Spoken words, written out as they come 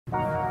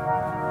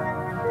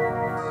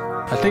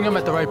I think I'm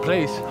at the right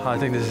place. I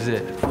think this is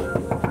it.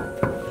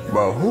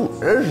 Bro, who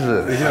is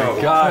this?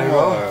 Yo, God,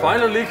 bro.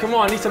 Finally, come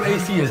on, I need some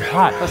AC. It's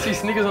hot. I see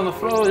sneakers on the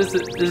floor. This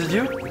is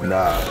you?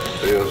 Nah,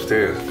 stay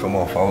upstairs. Come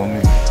on, follow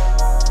me.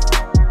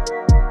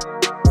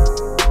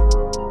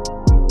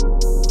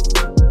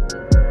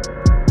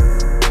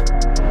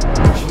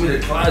 Show me the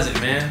closet,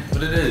 man.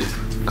 What it is.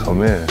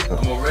 Come in.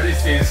 I'm already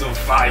seeing some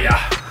fire.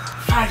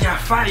 Fire,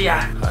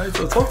 fire. All right,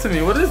 so talk to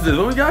me. What is this?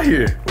 What we got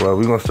here? Well,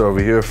 we're gonna start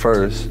over here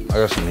first. I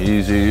got some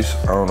Yeezys.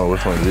 I don't know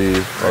which one's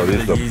these. Oh,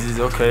 these the Yeezys,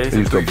 okay.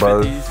 These the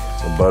butters.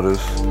 The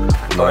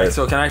butters. All right,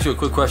 so can I ask you a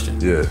quick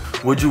question? Yeah.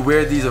 Would you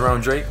wear these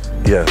around Drake?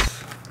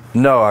 Yes.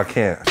 No, I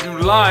can't. You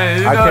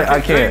lying. I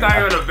can't. Drake's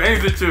not gonna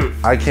bang with you.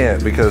 I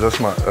can't because that's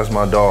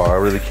my dog. I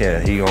really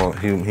can't.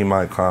 He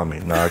might clown me.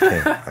 No, I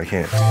can't. I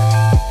can't.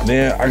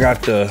 Then I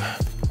got the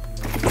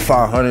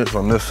 500s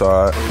on this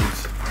side.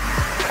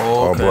 Oh,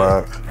 all okay.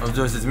 black. Those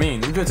joints is mean.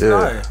 Them joints is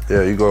nice.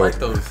 Yeah, you go. I like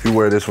those. You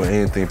wear this with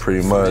anything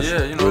pretty much.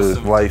 Yeah, you know, with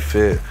some light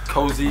fit.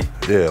 Cozy.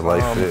 Yeah,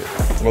 light fit.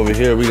 Over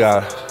here we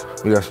got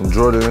some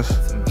Jordans.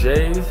 Some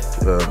J's. Is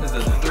it the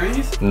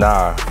 3s?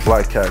 Nah,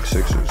 Black Cat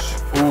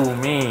 6s. Ooh,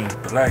 mean.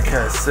 Black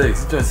Cat 6.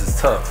 These joints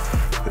is tough.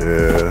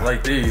 Yeah. I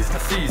like these. I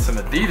see some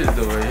Adidas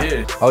though right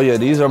here. Oh yeah,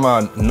 these are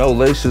my no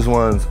laces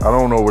ones. I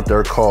don't know what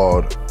they're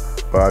called.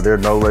 But they're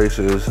no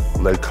laces,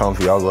 they're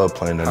comfy. I love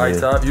playing in High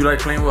top? You like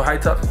playing with high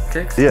top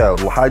kicks? Yeah,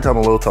 high top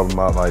and low top,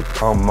 I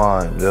don't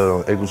mind.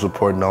 Ankle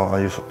support, no,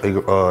 I use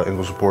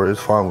ankle support,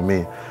 it's fine with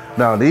me.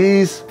 Now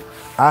these,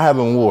 I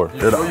haven't wore. You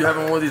sure you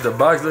haven't worn these? The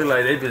box look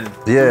like they've been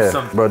yeah,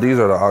 something. But these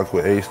are the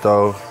Aqua Ace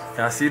though.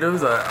 Can I see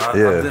those? I've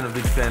been a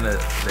big fan of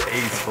the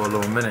Aight for a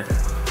little minute.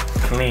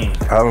 Clean.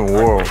 I haven't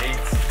worn them.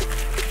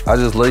 I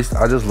just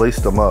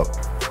laced them up.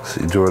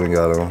 See, Jordan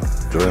got them.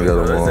 Jordan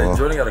got them on.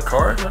 Jordan got a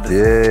card?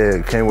 Yeah,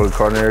 it came with a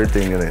card and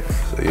everything in it.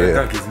 So yeah. That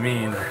dunk is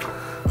mean.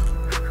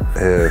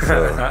 Yeah,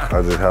 so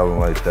I just have them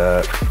like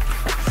that.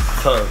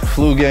 Tough.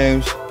 Flu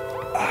games.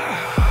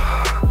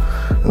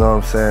 You know what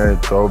I'm saying?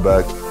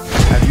 Throwback.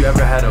 Have you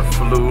ever had a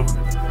flu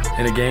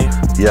in a game?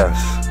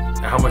 Yes.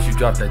 And how much you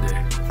dropped that day?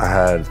 I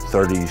had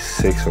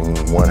 36 and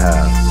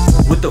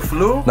 1/2. With the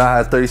flu? No, I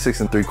had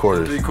 36 and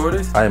 3/4.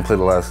 3/4? I didn't play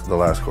the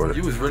last quarter.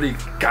 You was really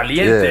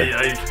caliente. Yeah.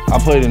 Like. I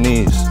played in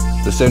these,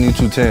 the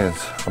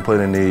 7210s. I played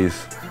in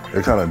these.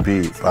 They're kind of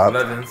beat.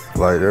 11s.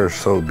 Like they're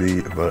so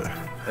beat, but.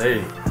 Hey,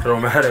 it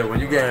don't matter. When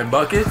you getting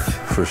buckets.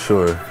 For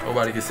sure.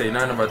 Nobody can say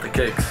nothing about the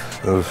kicks.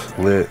 It was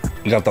lit.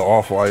 You got the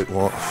off-white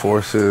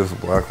forces,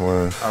 black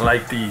ones. I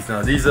like these.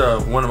 Now these are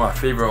one of my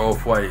favorite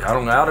off-white. I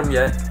don't got them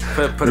yet.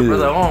 Put a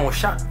brother on with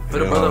shot.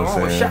 Put a brother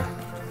on with shot.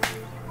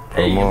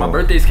 Hey, my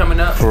birthday's coming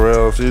up. For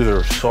real, these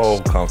are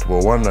so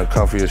comfortable. One of the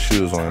comfiest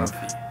shoes on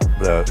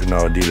that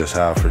Adidas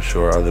have for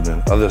sure.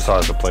 Other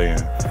sides to play in.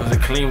 Those are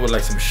clean with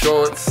like some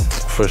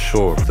shorts. For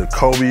sure. The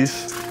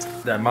Kobe's.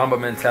 That Mamba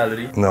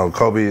mentality. No,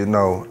 Kobe.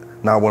 No.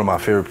 Not one of my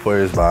favorite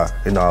players, but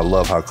I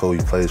love how Kobe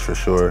plays for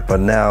sure. But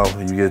now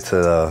you get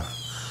to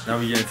now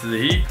we get into the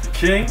Heat, the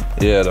King.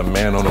 Yeah, the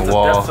man on the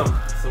wall. Some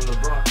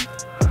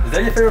LeBrons. Is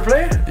that your favorite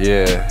player?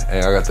 Yeah,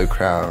 and I got the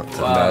crown.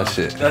 Wow. That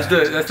shit. That's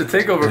the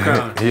takeover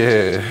crown.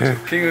 Yeah.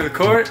 King of the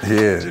court.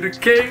 Yeah. The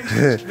king.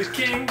 The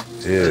king.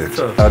 Yeah.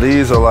 Now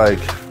these are like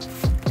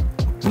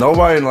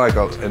nobody in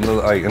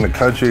in the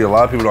country. A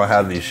lot of people don't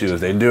have these shoes.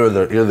 They do.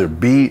 They're either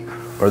beat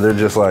or they're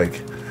just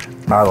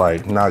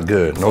not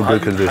good. No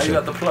good condition. How you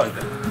got the plug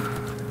then?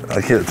 I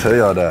can't tell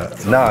y'all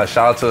that. Nah,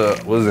 shout out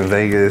to, was in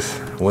Vegas,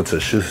 went to a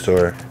shoe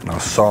store, and I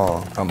saw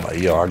them. I'm like,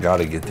 yo, I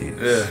gotta get these.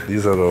 Yeah.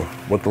 These are the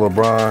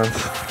LeBrons.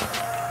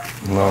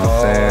 You know what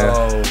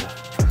I'm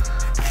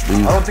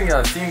saying? I don't think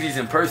I've seen these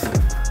in person.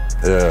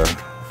 Yeah,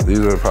 these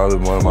are probably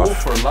one of my. Oh,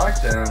 for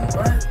lockdown,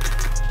 what?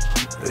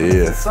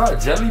 Yeah. What's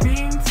up, jelly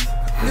beans?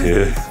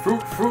 Yeah.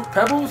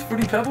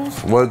 Fruity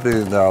pebbles? One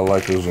thing that I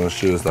like is when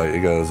shoes, like,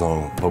 it got its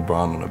own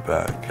LeBron on the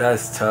back.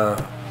 That's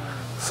tough.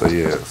 So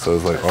yeah, so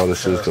it's like all the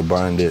shoes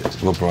combined it.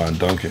 LeBron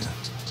dunking.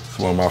 It's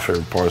one of my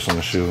favorite parts on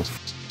the shoe.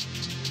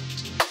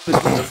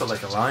 That's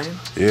like a lion?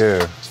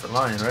 Yeah. It's a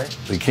lion, right?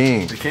 The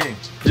king. The king.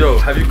 Yo,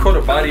 have you caught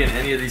a body in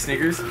any of these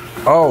sneakers?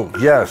 Oh,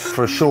 yes,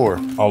 for sure.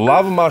 A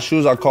lot of my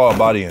shoes I caught a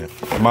body in.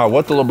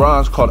 What the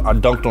LeBrons called, I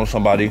dunked on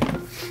somebody.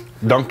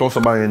 Dunked on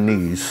somebody in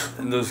knees.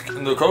 In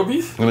the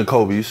Kobe's? In the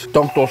Kobe's.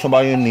 Dunked on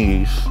somebody in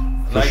knees.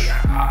 Like,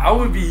 I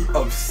would be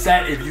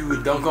upset if you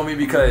would dunk on me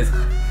because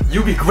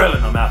you be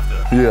grilling them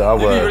after. Yeah, I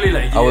was. You'd be really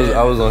like, yeah,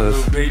 I was on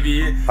his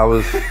baby. I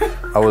was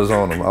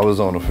on him. I was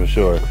on him for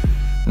sure.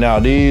 Now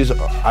these,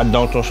 I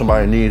dunked on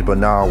somebody in these, but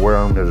now I wear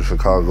them. They're the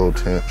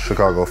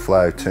Chicago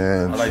flag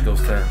 10s. I like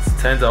those 10s.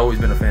 10s, I've always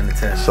been a fan of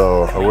 10s.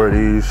 So I wear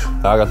these.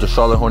 I got the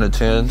Charlotte Hornet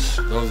 10s.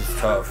 Those is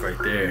tough right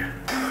there.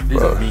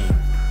 These are mean.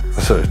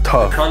 So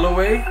tough. The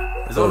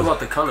colorway, it's all about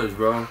the colors,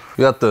 bro. You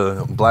got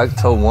the black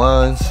toe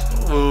ones.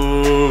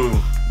 Ooh.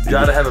 You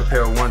gotta have a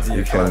pair of ones in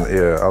your car.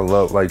 Yeah, I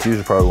love, like, these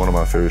are probably one of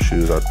my favorite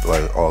shoes. I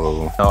like all of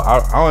them. Now, I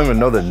don't even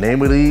know the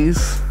name of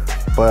these,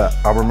 but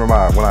I remember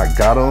when I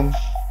got them,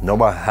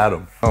 nobody had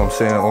them. You know what I'm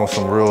saying? On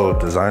some real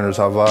designer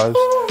type vibes.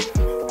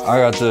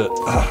 I got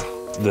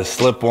the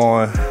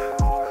slip-on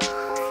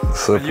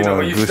Slip You know, on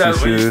when you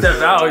Gucci shoes.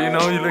 step out, you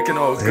know, you're looking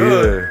all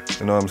good. Yeah,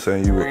 you know what I'm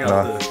saying? You Bring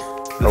out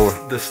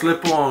the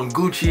slip-on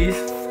Gucci's.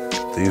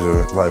 These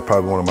are like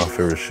probably one of my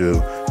favorite shoes.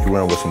 You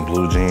wear them with some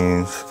blue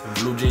jeans. Some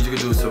blue jeans, you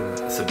could do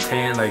some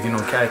tan, like, you know,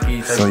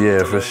 khaki. So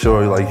yeah, for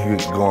sure. Like you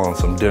could go on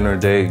some dinner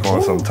date, go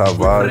on some top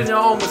Put it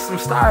vibes. on with some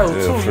style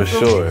Yeah, too. for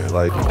sure.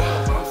 Like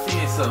I'm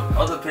seeing some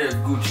other pair of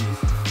Gucci's.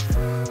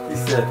 He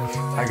said,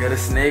 I got a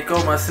snake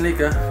on my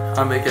sneaker.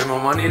 I'm making more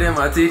money than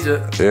my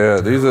teacher.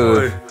 yeah, these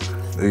are.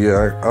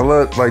 Yeah, I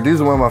love like these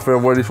are one of my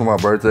favorite weddings for my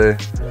birthday.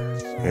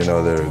 You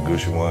know, they're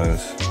Gucci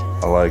ones.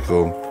 I like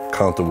them,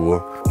 comfortable.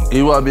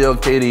 EYBL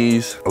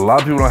KDs. A lot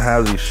of people don't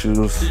have these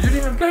shoes. You didn't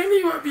even play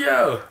me,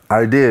 EYBL.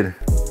 I did,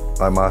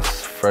 like my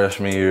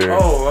freshman year.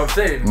 Oh, I'm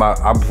saying.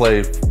 I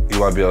played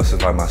EYBL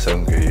since like my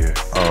 7th grade year.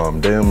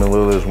 Damian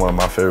Lillard is one of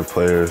my favorite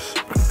players.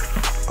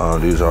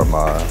 These are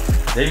my.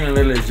 Damian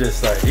Lillard is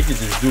just like, he could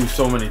just do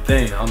so many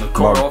things on the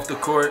court, off the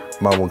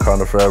court. My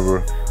Wakanda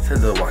Forever.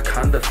 Said the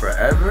Wakanda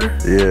Forever?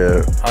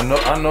 Yeah. I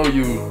know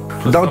you.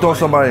 Dunked on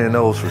somebody in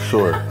those for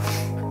sure.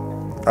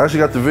 I actually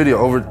got the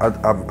video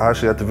I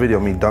actually got the video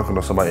of me dunking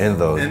on somebody in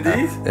those. In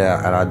these?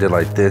 Yeah, and I did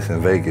like this in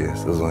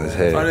Vegas. It was on his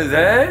head. On his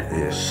head?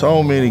 Yeah.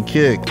 So many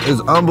kicks.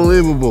 It's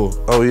unbelievable.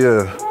 Oh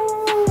yeah.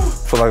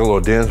 For like a little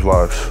dance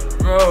box.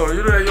 Bro,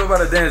 you know you're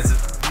about to dance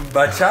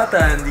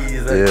bachata in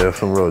these. Like. Yeah,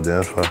 some real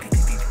dance box.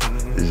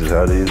 You just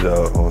how these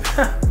out.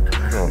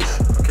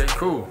 Okay,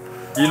 cool.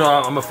 You know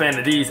I'm a fan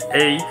of these.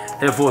 A,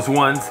 Air Force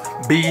Ones.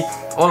 B,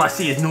 all I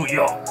see is New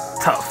York.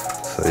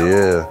 Tough. So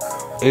yeah.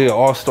 Yeah,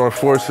 All-Star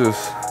Forces.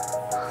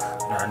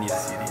 I need to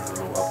see these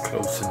a little up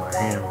close in my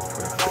hand real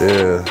quick.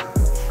 Yeah.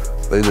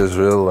 They just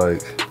real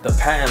like. The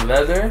patent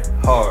leather,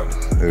 hard.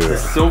 Yeah. The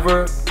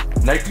silver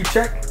Nike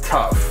check,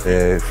 tough.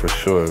 Yeah, for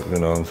sure. You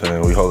know what I'm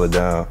saying? We hold it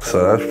down.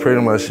 So that's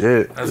pretty much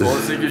it. That's all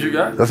the sneakers you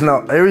got? That's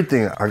not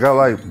everything. I got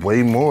like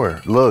way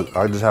more. Look,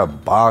 I just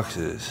have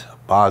boxes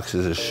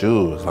of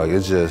shoes. Like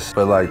it's just,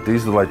 but like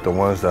these are like the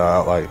ones that I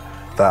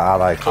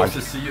like.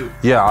 Closest to you.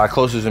 Yeah, like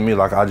closest to me.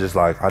 Like I just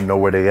like, I know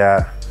where they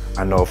at.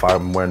 I know if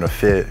I'm wearing a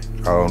fit,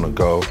 I want to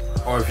go.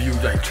 Or if you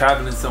like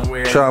traveling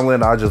somewhere.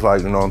 Traveling, I just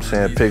like, you know what I'm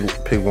saying,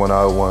 pick one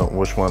I want,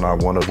 which one I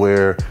want to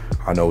wear.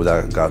 I know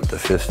that I got the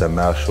fits that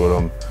match with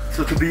them.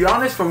 So to be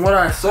honest, from what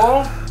I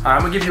saw,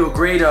 I'm gonna give you a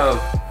grade of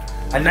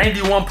a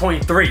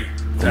 91.3.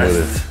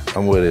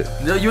 I'm with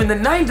it. No, you're in the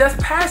 9, that's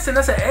passing,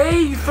 that's an A,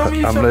 you feel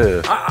me? I'm so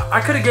there.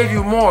 I could have gave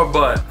you more,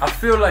 but I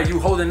feel like you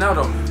holding out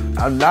on me.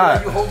 I'm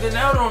not. You holding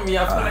out on me.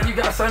 I feel like you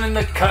got something in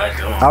the cut.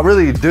 I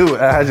really do.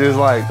 I just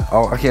like,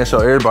 oh, I can't show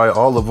everybody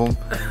all of them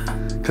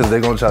because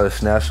they're gonna try to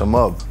snatch them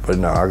up. But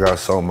no, I got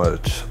so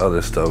much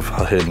other stuff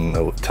hidden,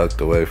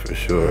 tucked away for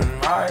sure. All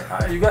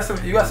right. You got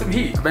some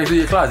heat. Back to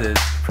your closet.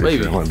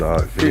 Appreciate my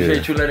dog.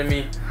 Appreciate you letting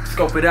me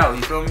scope it out,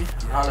 you feel me?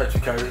 I'll let you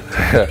carry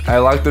it. I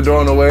locked the door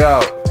on the way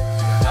out.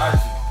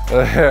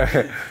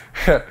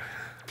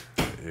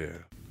 Yeah.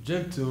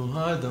 Drink too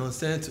hard, don't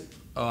stand too.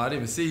 Oh, I didn't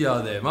even see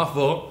y'all there. My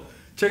fault.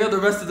 Check out the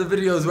rest of the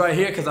videos right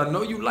here because I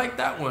know you like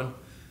that one.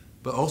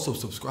 But also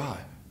subscribe.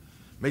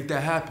 Make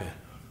that happen.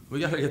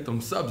 We gotta get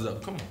them subs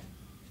up. Come on.